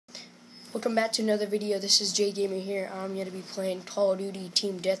Welcome back to another video. This is Jay Gamer here. I'm going to be playing Call of Duty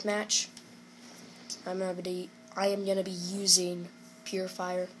Team Deathmatch. I am going to be using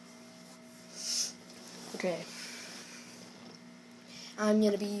Purifier. Okay. I'm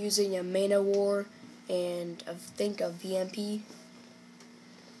going to be using a Man-O-War and I think a VMP.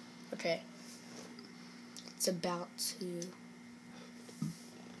 Okay. It's about to...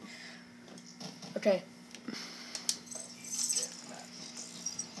 Okay.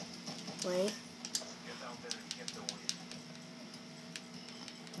 Wait.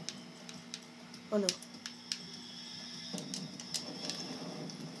 Oh no.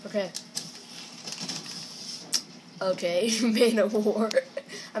 Okay. Okay, Man-O-War.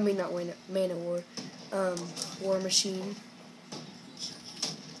 I mean not Man-O-War. War Machine.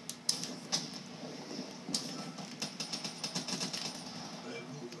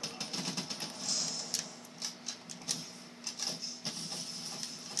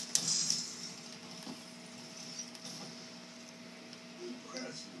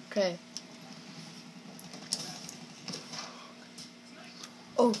 Okay.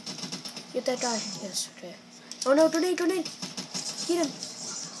 Oh, get that guy. Yes, okay. Oh no, grenade. Get him.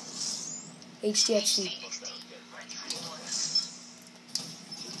 HDHD.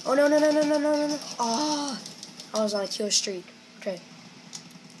 Oh no. Ah, I was on a kill streak. Okay.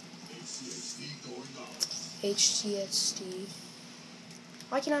 HDHD.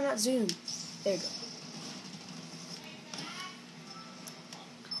 Why can I not zoom? There you go.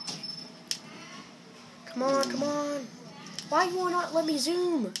 Come on. Why you will not let me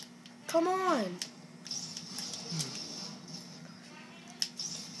zoom? Come on.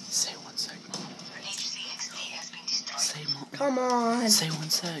 Say 1 sec, Mom. Say Mom. Come on. Say 1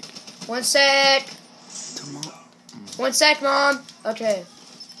 sec. 1 sec. To Mom. 1 sec, Mom. Okay.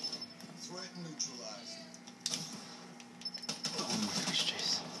 Oh my gosh,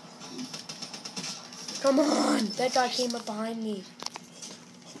 Jace. Come on. That guy came up behind me.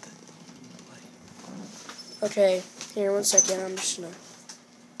 Okay. Here, 1 second. I'm just gonna...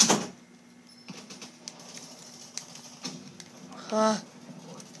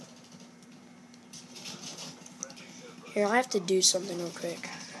 Here, I have to do something real quick.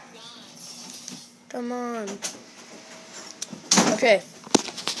 Come on. Okay.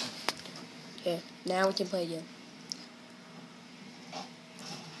 Okay, now we can play again.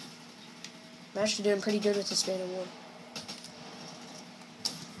 I'm actually doing pretty good with this Man-O-War.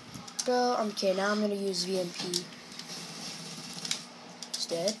 Go. Okay, now I'm going to use VMP. It's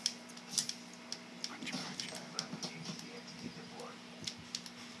dead.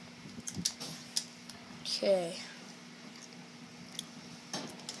 Okay.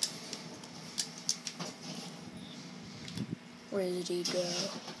 Where did he go?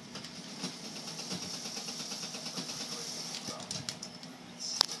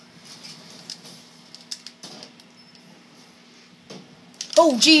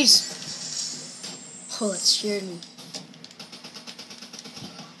 Oh, jeez! Oh, that scared me.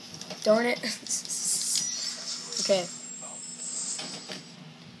 Darn it. Okay.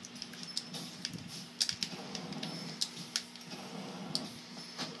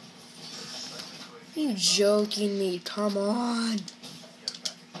 Are you joking me? Come on.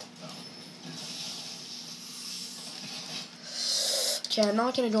 Okay, I'm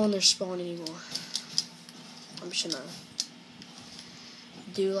not gonna go in their spawn anymore. I'm just gonna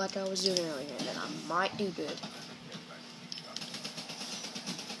do like I was doing earlier, and then I might do good.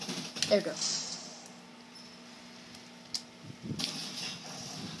 There we go.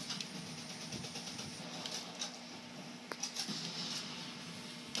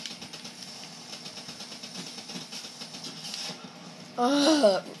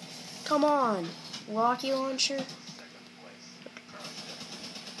 Come on. Rocket launcher.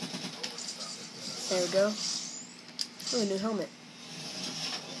 There we go. Ooh, a new helmet.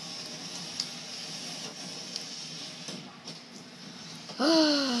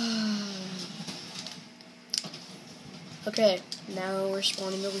 Okay, now we're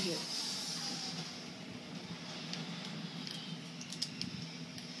spawning over here.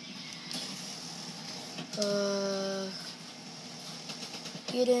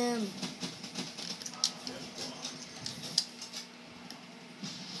 Get him.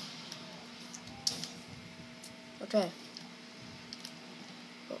 Okay.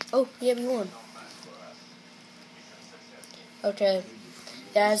 Oh, yeah, we won. Okay.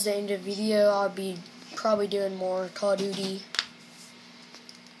 That's the end of the video. I'll be probably doing more Call of Duty.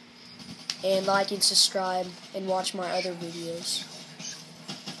 And like and subscribe and watch my other videos.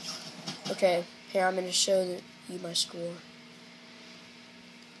 Okay. Here, I'm going to show you my score.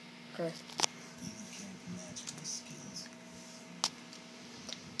 Okay.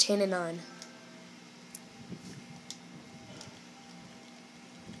 10-9.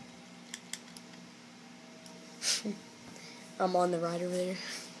 I'm on the right over there.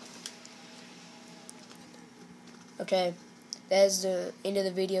 Okay, that is the end of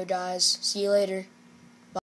the video, guys. See you later.